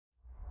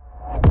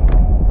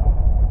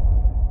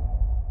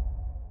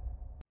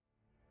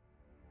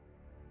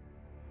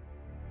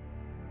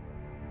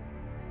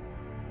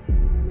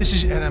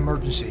This is an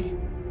emergency.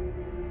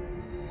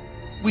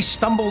 We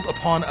stumbled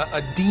upon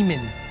a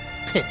demon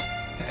pit,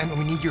 and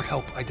we need your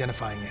help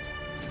identifying it.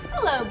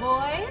 Hello,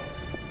 boys.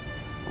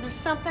 Is there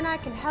something I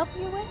can help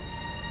you with?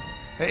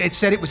 It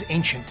said it was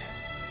ancient.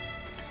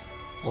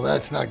 Well,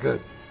 that's not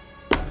good.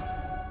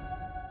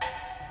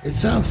 It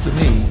sounds to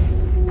me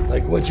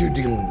like what you're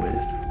dealing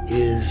with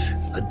is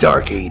a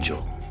dark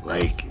angel,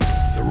 like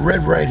the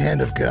red right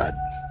hand of God.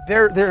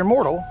 They're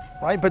immortal,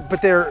 right?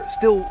 But they're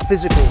still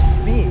physical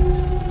beings.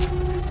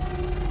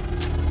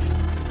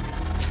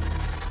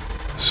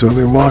 So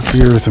they walk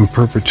the earth in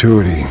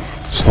perpetuity,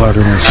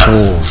 slaughtering the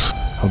souls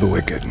of the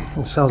wicked.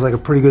 Well, sounds like a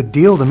pretty good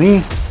deal to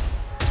me.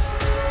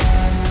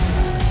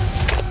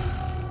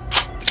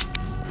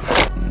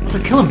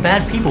 They're killing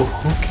bad people.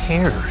 Who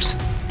cares?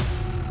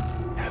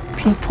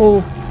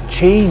 People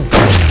change.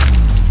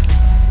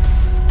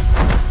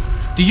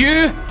 Do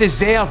you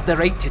deserve the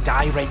right to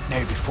die right now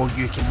before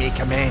you can make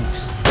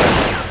amends?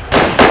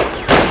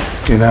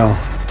 You know,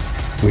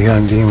 we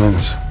hunt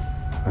demons.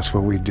 That's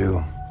what we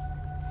do.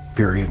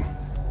 Period.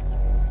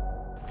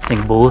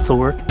 Think bullets will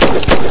work?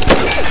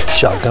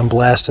 Shotgun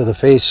blast to the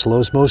face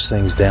slows most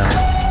things down.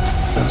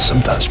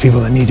 Sometimes people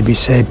that need to be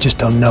saved just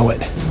don't know it.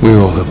 We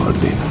all have our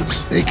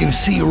demons. They can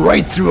see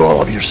right through all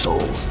of your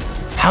souls.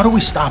 How do we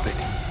stop it?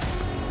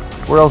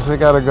 Where else they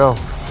gotta go?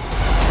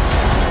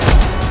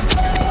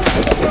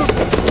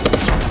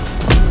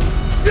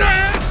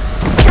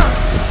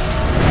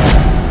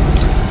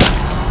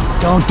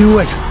 Don't do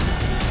it.